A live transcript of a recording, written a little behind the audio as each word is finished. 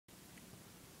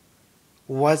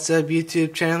What's up,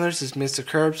 YouTube channelers? It's Mr.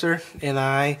 Curbster, and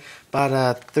I bought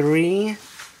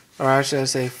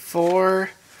four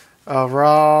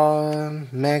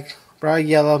raw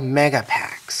yellow mega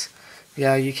packs.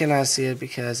 Yeah, you cannot see it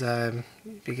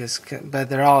but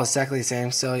they're all exactly the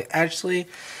same. So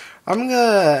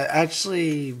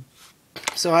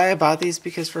so I bought these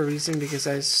because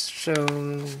I see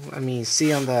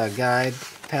on the guide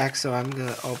pack. So I'm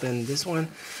gonna open this one.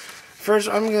 First,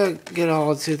 I'm gonna get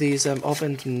all to these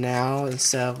opened now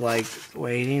instead of like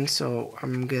waiting. So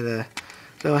I'm gonna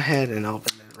go ahead and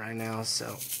open it right now.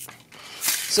 So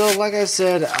like I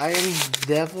said, I am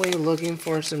definitely looking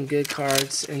for some good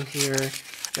cards in here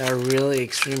that are really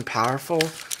extreme powerful.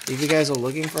 If you guys are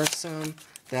looking for some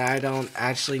that I don't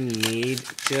actually need,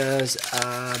 just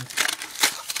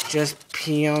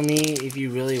PM me if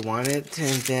you really want it,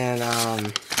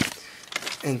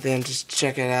 and then just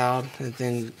check it out, and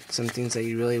then some things that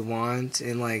you really want,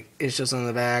 and like it's just on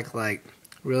the back, like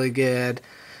really good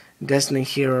Destiny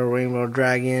Hero Rainbow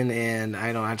Dragon, and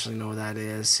I don't actually know what that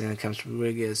is, and it comes with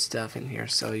really good stuff in here,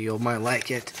 so you might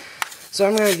like it. So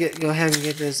I'm gonna go ahead and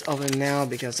get this open now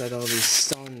because I'd already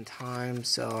stolen time.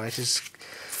 So I just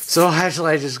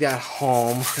got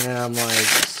home, and I'm like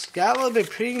got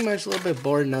pretty much a little bit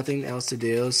bored, nothing else to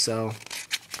do, so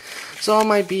I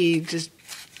might be just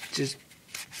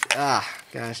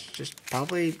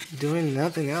probably doing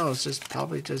nothing else.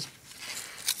 Probably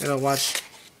watch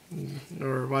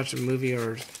a movie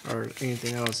or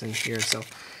anything else in here. So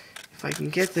if I can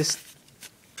get this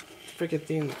freaking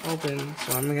thing open,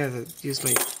 so I'm gonna have to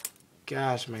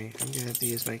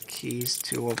use my keys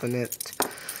to open it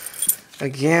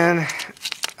again.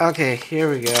 Okay,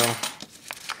 here we go.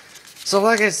 So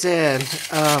like I said,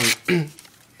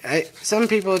 some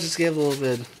people just give a little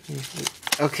bit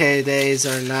okay days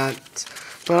or not.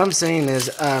 What I'm saying is,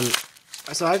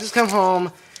 so I just come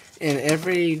home, and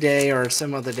every day or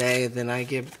some other day, then I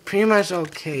get pretty much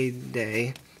okay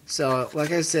day. So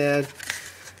like I said,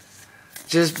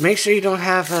 just make sure you don't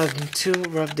have too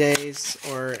rough days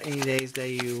or any days that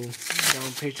you don't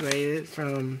appreciate it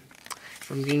from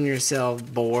getting yourself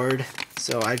bored.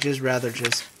 So I just rather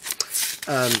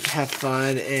have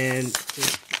fun and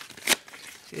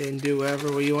do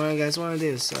whatever you guys want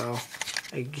to do. So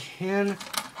again,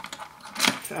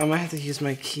 I might have to use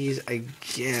my keys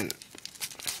again.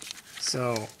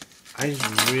 So I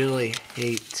just really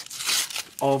hate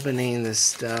opening this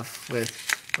stuff when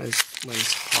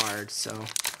it's hard. So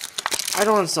I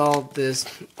don't install this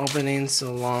opening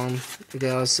so long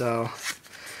ago. So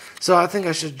I think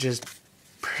I should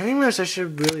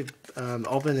really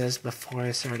open this before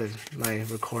I started my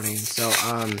recording. So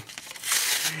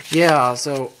yeah,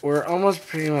 so we're almost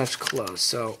pretty much close.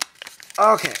 So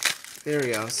okay, there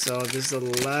we go. So this is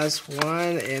the last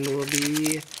one, and we'll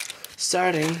be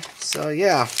starting. So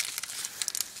yeah,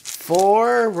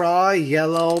 4 raw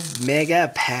yellow mega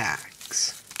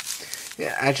packs.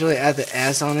 Yeah, actually add the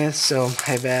S on it, so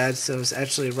my bad. So it's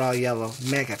actually raw yellow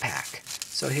mega pack.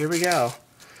 So here we go.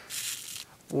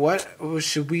 What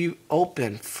should we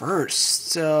open first?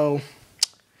 So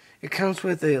it comes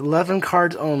with 11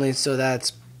 cards only, so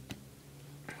that's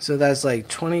like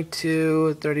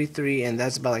 22, 33, and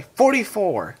that's about like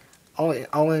 44.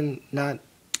 All in, not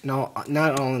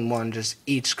all in one, just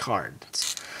each card.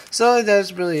 So it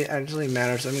does really actually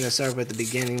matter. So I'm gonna start with the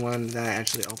beginning one that I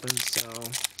actually opened. So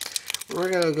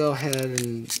we're gonna go ahead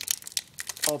and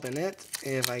open it.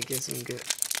 If I get some good,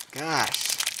 gosh.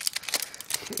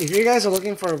 If you guys are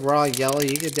looking for a raw yellow,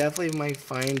 you could definitely might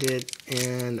find it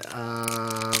in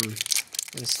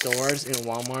stores, in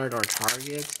Walmart or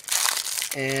Target.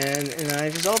 And I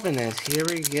just opened it. Here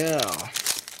we go.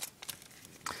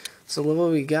 So look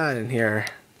what we got in here.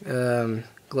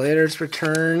 Gladiator's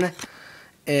Return,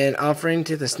 and Offering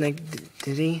to the Snake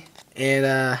Diddy,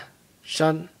 and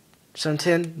Shantin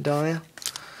Donnell,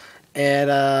 and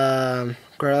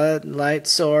Light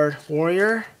Sword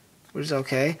Warrior, which is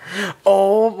okay.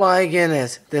 Oh my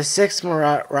goodness, the 6th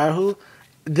Rahu.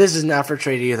 This is not for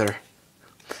trade either.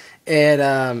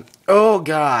 And oh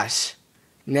gosh,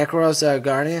 Necros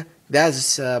Guardian.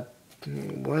 That's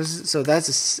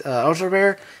that's ultra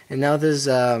rare, and now there's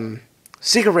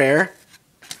secret rare,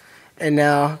 and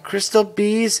now Crystal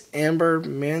Bees Amber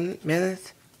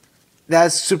Mammoth.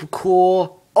 That's super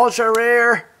cool, ultra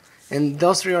rare, and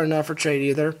those 3 are not for trade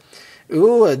either.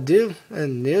 Ooh, a new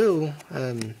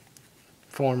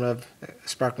form of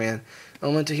Sparkman.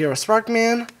 Elemental Hero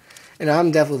Sparkman, and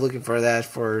I'm definitely looking for that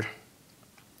for.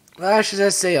 Well, I should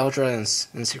just say ultra and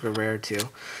secret rare too.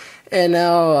 And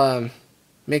now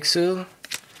Mixu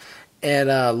and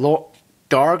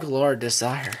Dark Lord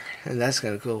Desire, and that's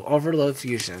kind of cool. Overload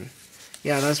Fusion.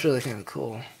 Yeah, that's really kind of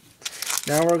cool.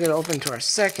 Now we're gonna open to our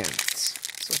second.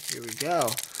 So here we go.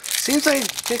 Seems like I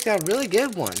picked out really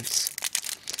good ones.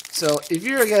 So if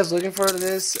you're guys looking for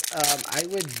this, I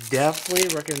would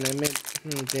definitely recommend it.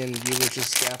 Then you would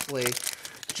just definitely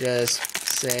just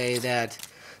say that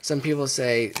some people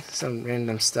say some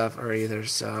random stuff or either.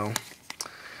 So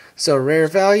rare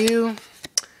value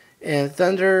and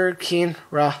Thunder King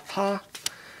Raha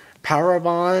Power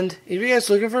Bond. If you guys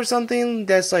looking for something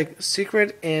that's like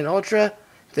secret and ultra,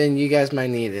 then you guys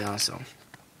might need it also.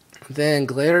 Then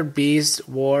Glitter Beast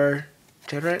War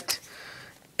Turret.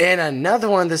 And another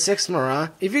one, the 6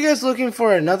 Mara. If you guys looking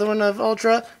for another one of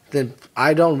Ultra, then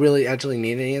I don't really actually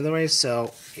need it either way.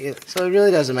 So it really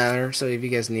doesn't matter. So if you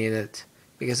guys need it,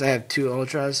 because I have 2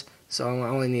 Ultras, so I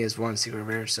only need is 1 secret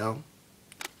rare. So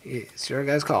it's your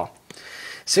guys' call.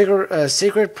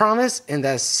 Secret Promise, and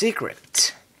that's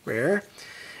secret rare.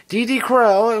 DD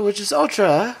Crow, which is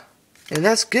Ultra, and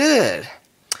that's good.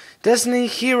 Destiny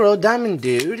Hero Diamond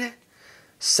Dude.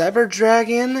 Cyber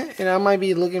Dragon, and I might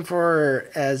be looking for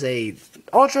as a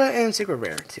Ultra and Secret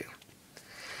Rare too.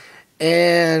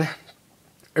 And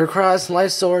Across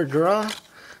Life Sword Draw,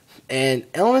 and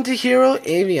Elemental Hero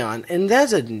Avion, and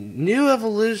that's a new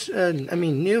evolution.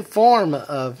 New form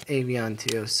of Avion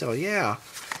too. So yeah,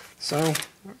 so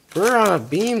we're on a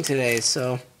beam today.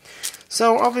 So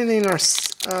opening our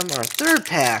third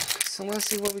pack. So let's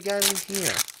see what we got in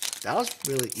here. That was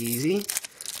really easy.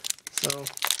 So.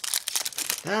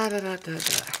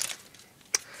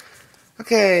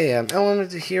 Okay,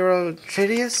 Elemental Hero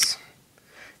Tridius.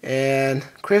 And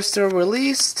Crystal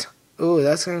released. Ooh,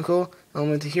 that's kind of cool.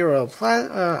 Elemental Hero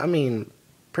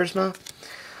Prisma.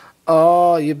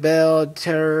 Oh, Yugioh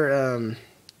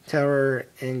Tower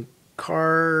and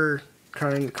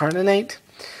Carnate.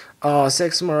 Oh,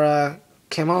 6 Mara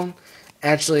Camo.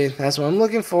 Actually, that's what I'm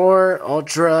looking for.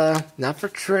 Ultra, not for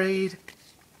trade.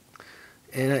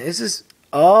 And this is.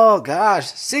 Oh gosh,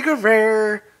 Secret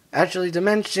Rare, actually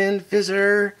Dimension,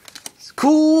 Fizzer,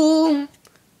 cool,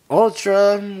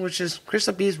 Ultra, which is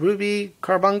Crystal Beast, Ruby,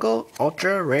 Carbuncle,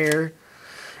 Ultra Rare,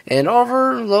 and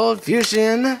Overload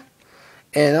Fusion,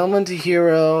 and Elemental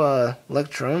Hero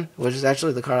Electron, which is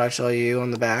actually the card I show you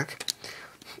on the back,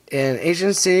 and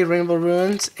Agency, Rainbow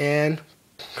Ruins, and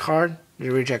card,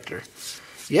 the Rejector.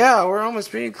 Yeah, we're almost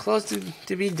pretty close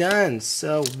to be done.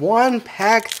 So 1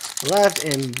 pack left,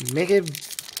 and make it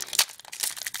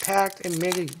packed and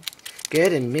make it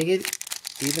good and make it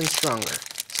even stronger.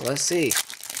 So let's see.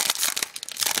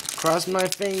 Cross my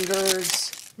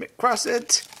fingers. Cross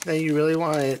it. That you really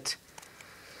want it.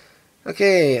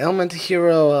 Okay, Elemental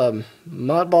Hero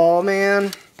Mudball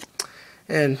Man,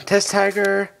 and Test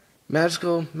Tiger,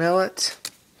 Magical Mallet,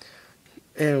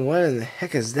 and what in the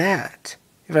heck is that?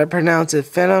 If I pronounce it,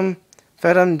 Phantom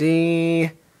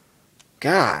D.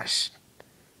 Gosh.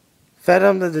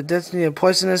 Phantom the Destiny of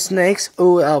Poisonous Snakes.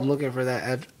 Oh, I'm looking for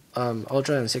that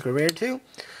Ultra and Secret Rare too.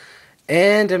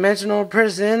 And Dimensional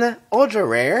Prison Ultra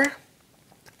Rare.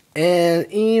 And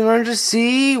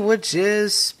Emergency, which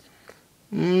is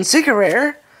Secret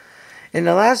Rare. And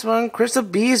the last one, Crystal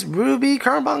Beast Ruby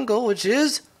Carbuncle, which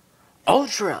is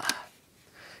Ultra.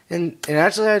 And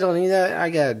actually, I don't need that. I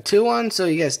got 2 ones, so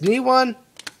you guys need one.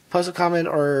 Post a comment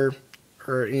or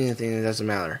anything, it doesn't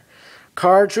matter.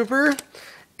 Card Trooper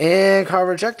and Card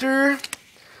Rejector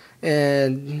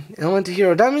and Elemental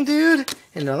Hero Diamond Dude,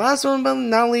 and the last one but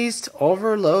not least,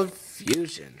 Overload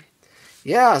Fusion.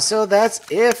 Yeah, so that's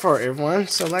it for everyone.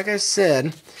 So like I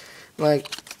said,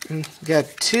 got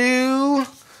two,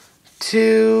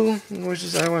 which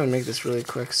is, I want to make this really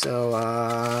quick. So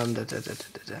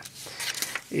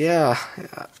yeah,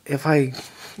 if I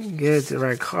get the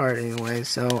right card anyway.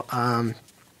 So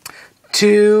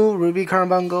 2 Ruby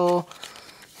Carbuncle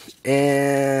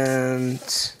and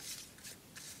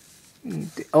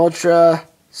the Ultra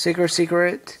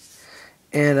Secret,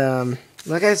 and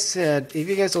like I said, if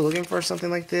you guys are looking for something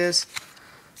like this,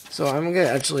 so I'm gonna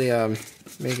actually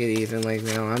make it even like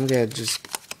now. I'm gonna just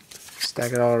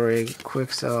stack it all really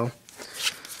quick. So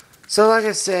like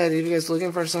I said, if you guys are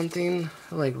looking for something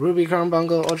like Ruby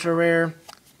Carbuncle Ultra Rare,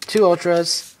 2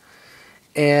 Ultras,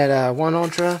 and 1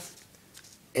 Ultra,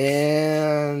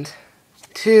 and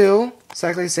 2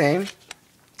 exactly the same.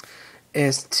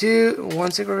 It's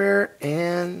 1 Secret Rare,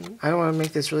 and I want to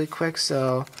make this really quick.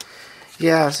 So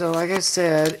yeah, so like I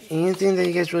said, anything that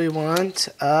you guys really want,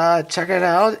 check it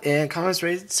out, and comments,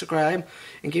 rate, subscribe,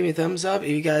 and give me a thumbs up if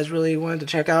you guys really want to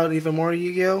check out even more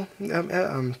Yu-Gi-Oh!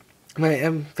 My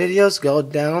videos. Go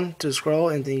down to scroll,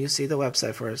 and then you see the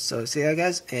website for it. So see you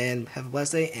guys, and have a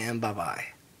blessed day, and bye bye.